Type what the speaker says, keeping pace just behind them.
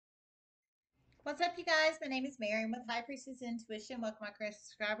What's up, you guys? My name is Mary. I'm with High Priestess Intuition. Welcome, my current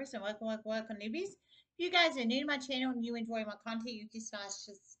subscribers, and welcome, newbies. If you guys are new to my channel and you enjoy my content, you can smash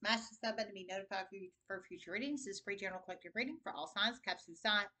the sub button to be notified for future readings. This is free general collective reading for all signs, capsule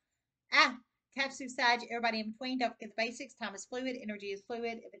side, everybody in between. Don't forget the basics. Time is fluid. Energy is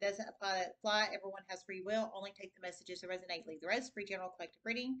fluid. If it doesn't apply, everyone has free will. Only take the messages that resonate. Leave the rest. Free general collective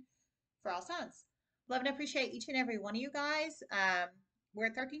reading for all signs. Love and appreciate each and every one of you guys. We're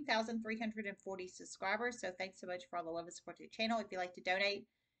at 13,340 subscribers, so thanks so much for all the love and support to the channel. If you'd like to donate,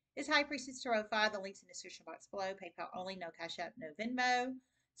 it's High Priestess Tarot 5. The link's in the description box below. PayPal only, no Cash App, no Venmo.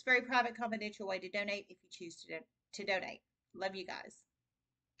 It's a very private, confidential way to donate if you choose to donate. Love you guys.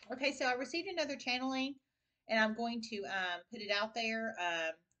 Okay, so I received another channeling, and I'm going to put it out there.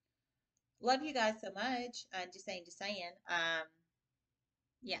 Love you guys so much. Just saying.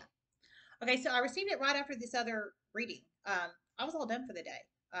 Yeah. Okay, so I received it right after this other reading. I was all done for the day.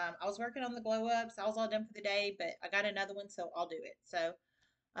 I was working on the glow ups. I was all done for the day, but I got another one, so I'll do it. So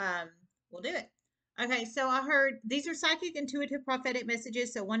um, we'll do it. Okay, so I heard these are psychic, intuitive, prophetic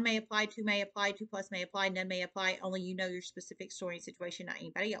messages. So one may apply, two may apply, two plus may apply, none may apply. Only you know your specific story and situation, not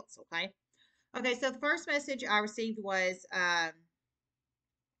anybody else. Okay. Okay, so the first message I received was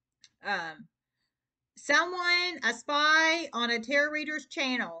um, someone, a spy on a tarot reader's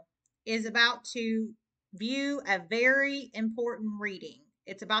channel, is about to view a very important reading.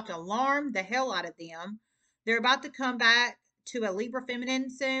 It's about to alarm the hell out of them. They're about to come back to a Libra feminine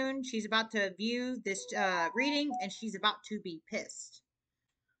soon. She's about to view this reading and she's about to be pissed.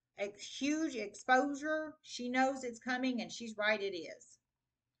 A huge exposure. She knows it's coming and she's right, it is.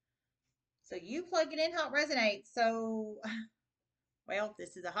 So you plug it in how it resonates. So, well,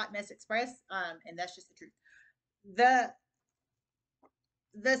 this is a hot mess express, and that's just the truth. The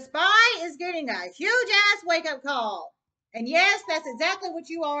the spy is getting a huge ass wake up call. And yes, that's exactly what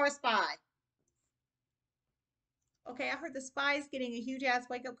you are, a spy. Okay, I heard the spy is getting a huge ass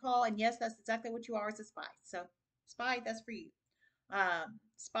wake up call. And yes, that's exactly what you are as a spy. So, spy, that's for you.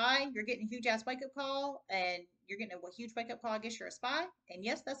 Spy, you're getting a huge ass wake up call. And you're getting a huge wake up call. I guess you're a spy. And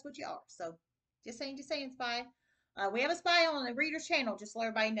yes, that's what you are. So, just saying, spy. We have a spy on the reader's channel, just to let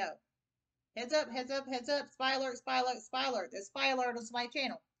everybody know. Heads up, heads up, heads up. Spy alert, spy alert, spy alert. There's spy alert on my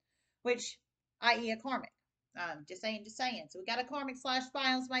channel, which, i.e., a karmic. Just saying. So we got a karmic / spy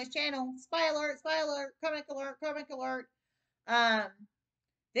on somebody's channel. Spy alert, karmic alert, karmic alert. Um,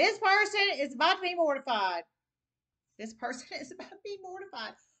 this person is about to be mortified. This person is about to be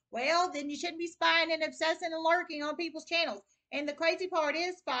mortified. Well, then you shouldn't be spying and obsessing and lurking on people's channels. And the crazy part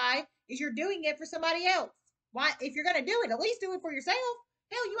is, spy, is you're doing it for somebody else. Why? If you're gonna do it, at least do it for yourself.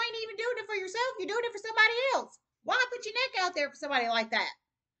 Hell, you ain't even doing it for yourself. You're doing it for somebody else. Why put your neck out there for somebody like that?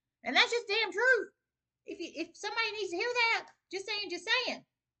 And that's just damn truth. If somebody needs to hear that, just saying.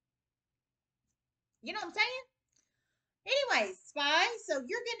 You know what I'm saying? Anyways, spy. So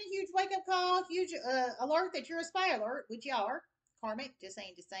you're getting a huge wake up call, huge alert that you're a spy alert, which you are. Karmic, just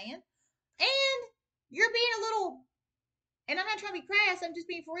saying. And you're being a little, and I'm not trying to be crass, I'm just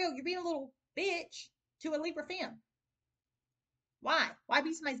being for real. You're being a little bitch to a Libra femme. Why? Why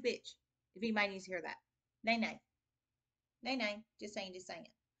be somebody's bitch? If anybody needs to hear that. Nay. Just saying.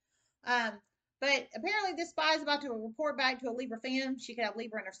 But apparently this spy is about to report back to a Libra femme. She could have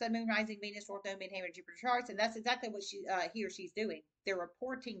Libra in her Sun, Moon, Rising, Venus, North Node, Midheaven, Jupiter charts, and that's exactly what he or she's doing. They're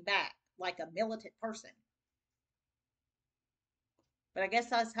reporting back like a militant person. But I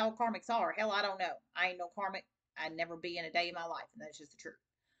guess that's how karmics are. Hell, I don't know. I ain't no karmic. I'd never be in a day of my life, and that's just the truth.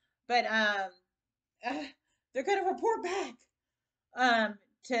 But they're gonna report back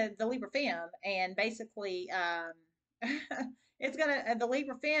to the Libra femme, and basically it's gonna the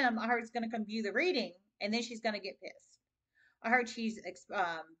Libra femme. I heard it's gonna come view the reading, and then she's gonna get pissed. I heard she's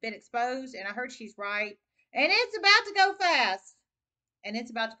been exposed, and I heard she's right, and it's about to go fast.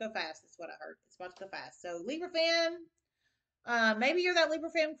 That's what I heard. It's about to go fast. So Libra femme, maybe you're that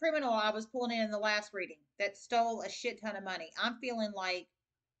Libra femme criminal I was pulling in the last reading that stole a shit ton of money. I'm feeling like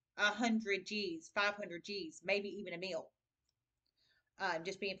 100 G's, 500 G's, maybe even a meal.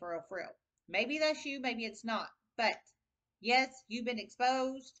 Just being for real. Maybe that's you, maybe it's not. But yes, you've been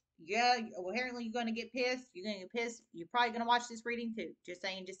exposed. Yeah, apparently you're going to get pissed. You're going to get pissed. You're probably going to watch this reading too. Just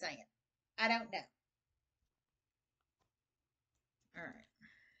saying. I don't know. All right.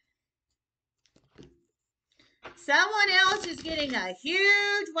 Someone else is getting a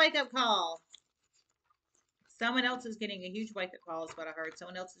huge wake up call. Someone else is getting a huge wake up call, is what I heard.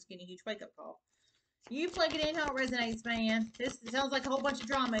 Someone else is getting a huge wake up call. You plug it in how it resonates, man. This sounds like a whole bunch of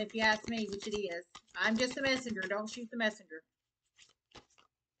drama if you ask me, which it is. I'm just a messenger. Don't shoot the messenger.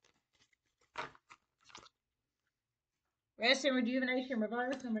 Rest and rejuvenation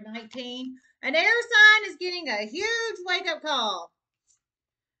reverse, number 19. An air sign is getting a huge wake-up call.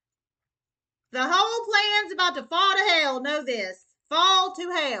 The whole plan's about to fall to hell. Know this. Fall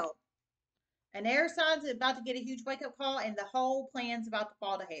to hell. An air sign's about to get a huge wake-up call, and the whole plan's about to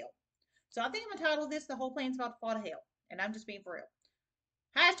fall to hell. So I think I'm going to title this, The Whole Plan's About to Fall to Hell. And I'm just being for real.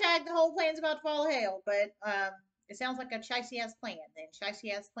 Hashtag The Whole Plan's About to Fall to Hell. But it sounds like a shicey-ass plan. Then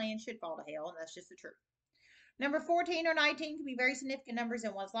shicey-ass plan should fall to hell, and that's just the truth. Number 14 or 19 can be very significant numbers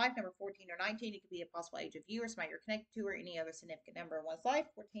in one's life. Number 14 or 19, it could be a possible age of you or somebody you're connected to or any other significant number in one's life.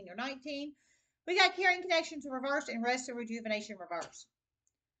 14 or 19. We got carrying connections in reverse and rest and rejuvenation reverse.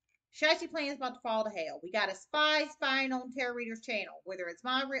 Shicey plan is about to fall to hell. We got a spy spying on Tarot Reader's channel, whether it's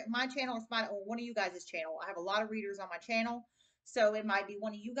my channel or one of you guys' channel. I have a lot of readers on my channel, so it might be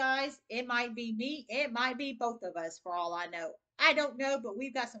one of you guys. It might be me. It might be both of us for all I know. I don't know, but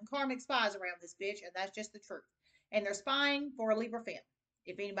we've got some karmic spies around this bitch, and that's just the truth. And they're spying for a Libra femme.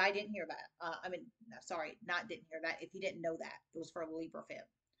 If anybody didn't hear that. Didn't hear that. If you didn't know that, it was for a Libra femme.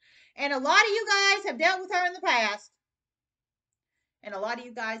 And a lot of you guys have dealt with her in the past.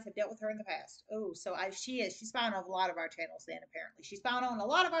 Oh, so she's spying on a lot of our channels then, apparently. She's spying on a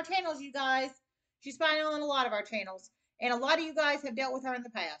lot of our channels, you guys. She's spying on a lot of our channels. And a lot of you guys have dealt with her in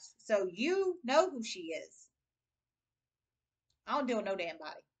the past. So you know who she is. I don't deal with no damn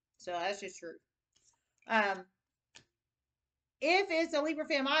body. So that's just true. If it's a Libra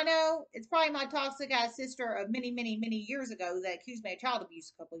femme I know, it's probably my toxic ass sister of many, many, many years ago that accused me of child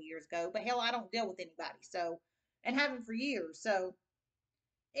abuse a couple of years ago. But hell, I don't deal with anybody. So, and haven't for years. So,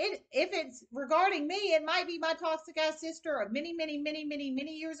 if it's regarding me, it might be my toxic ass sister of many, many, many, many,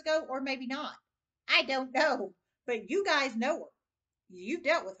 many years ago, or maybe not. I don't know. But you guys know her. You've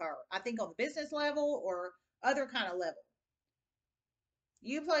dealt with her. I think on the business level or other kind of level.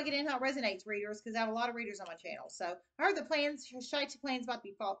 You plug it in how it resonates, readers, because I have a lot of readers on my channel. So I heard the shicey plan's about to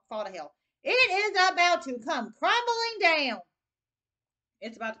be fall to hell. It is about to come crumbling down.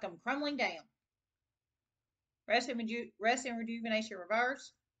 It's about to come crumbling down. Rest and rejuvenation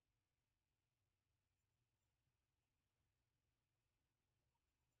reverse.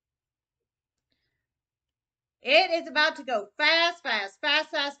 It is about to go fast, fast,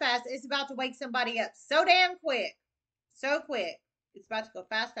 fast, fast, fast. It's about to wake somebody up so damn quick. So quick. It's about to go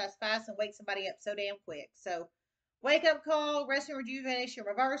fast, fast, fast and wake somebody up so damn quick. So wake up call, rest and rejuvenation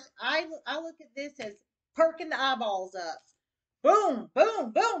reverse. I look at this as perking the eyeballs up. Boom,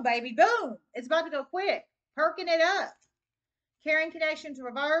 boom, boom, baby, boom. It's about to go quick. Perking it up. Carrying connection to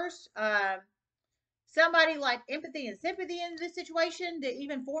reverse. Somebody like empathy and sympathy in this situation to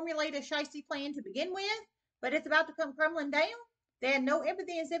even formulate a shicey plan to begin with, but it's about to come crumbling down. They had no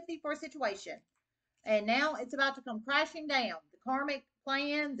empathy and sympathy for a situation. And now it's about to come crashing down. The karmic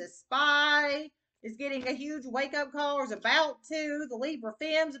plan, the spy is getting a huge wake-up call, or is about to. The Libra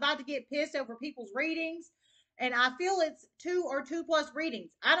femme's about to get pissed over people's readings. And I feel it's 2 or 2+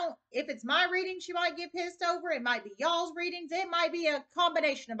 readings. If it's my reading, she might get pissed over. It might be y'all's readings. It might be a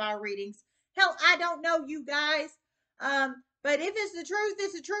combination of our readings. Hell, I don't know, you guys. But if it's the truth,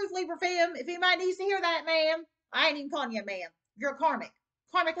 it's the truth, Libra femme. If anybody needs to hear that, ma'am, I ain't even calling you a ma'am. You're a karmic.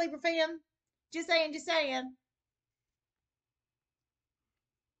 Karmic Libra femme. Just saying, just saying.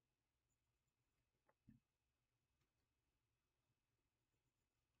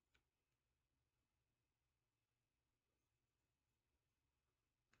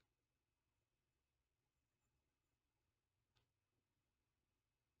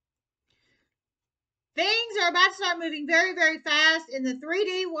 Things are about to start moving very, very fast in the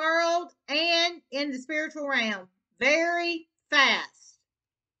 3D world and in the spiritual realm. Very fast.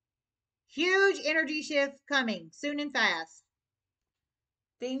 Huge energy shift coming soon and fast.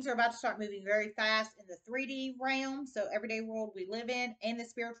 Things are about to start moving very fast in the 3D realm, so everyday world we live in, and the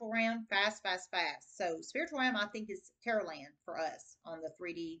spiritual realm, fast, fast, fast. So spiritual realm, I think, is Terraland for us on the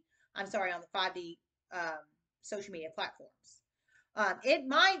 3D, on the 5D social media platforms. It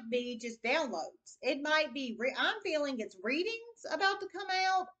might be just downloads. It might be, I'm feeling it's readings about to come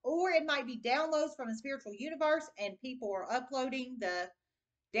out, or it might be downloads from the spiritual universe, and people are uploading the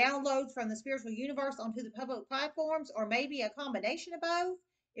downloads from the spiritual universe onto the public platforms, or maybe a combination of both,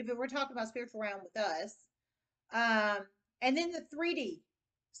 if we're talking about spiritual realm with us. And then the 3D,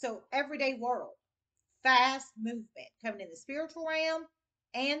 so everyday world, fast movement coming in the spiritual realm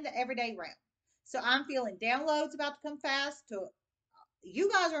and the everyday realm. So I'm feeling downloads about to come fast. To you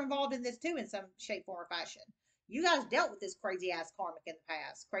guys are involved in this too in some shape, form, or fashion. You guys dealt with this crazy ass karmic in the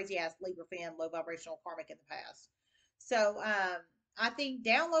past, crazy ass Libra fan, low vibrational karmic in the past. So I think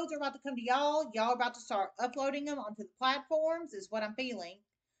downloads are about to come to y'all. Y'all are about to start uploading them onto the platforms, is what I'm feeling.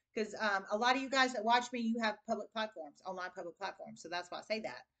 because a lot of you guys that watch me, you have public platforms, online public platforms. So that's why I say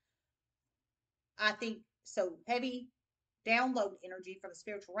that. I think so heavy download energy from the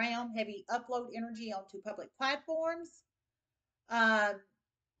spiritual realm, heavy upload energy onto public platforms. Um,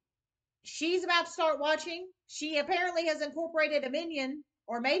 she's about to start watching. She apparently has incorporated a minion,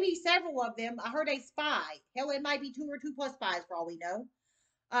 or maybe several of them. I heard a spy. Hell, it might be two or two plus spies for all we know.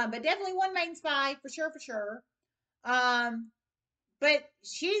 But definitely one main spy for sure, for sure. Um, but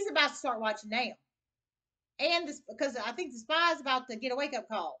she's about to start watching now, and this, because I think the spy is about to get a wake up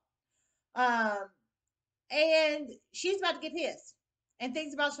call. Um, and she's about to get pissed, and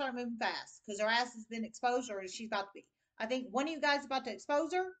things about to start moving fast because her ass has been exposed, or she's about to be. I think one of you guys is about to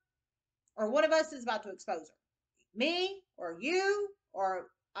expose her, or one of us is about to expose her. Me or you, or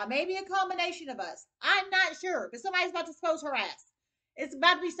maybe a combination of us. I'm not sure, but somebody's about to expose her ass. It's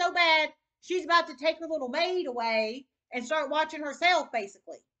about to be so bad, she's about to take her little maid away and start watching herself,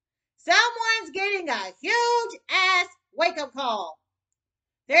 basically. Someone's getting a huge ass wake up call.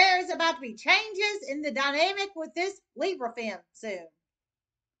 There's about to be changes in the dynamic with this Librafem soon.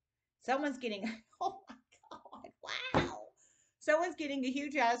 Someone's getting, oh my God, wow. Someone's getting a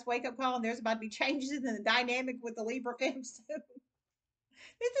huge ass wake up call, and there's about to be changes in the dynamic with the Librafem soon.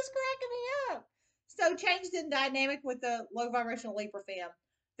 This is cracking me up. So, changes in dynamic with the low vibrational Librafem.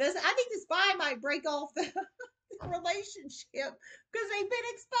 I think the spy might break off the relationship because they've been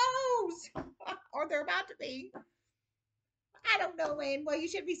exposed, or they're about to be. I don't know, man. Well, you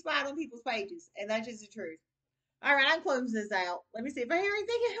should be spying on people's pages, and that's just the truth. All right, I'm closing this out. Let me see if I hear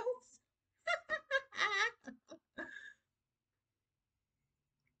anything else.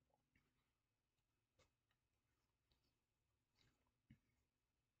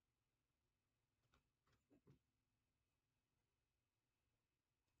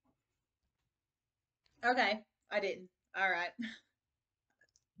 Okay, I didn't. All right.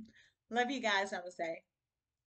 Love you guys, I'm going to say.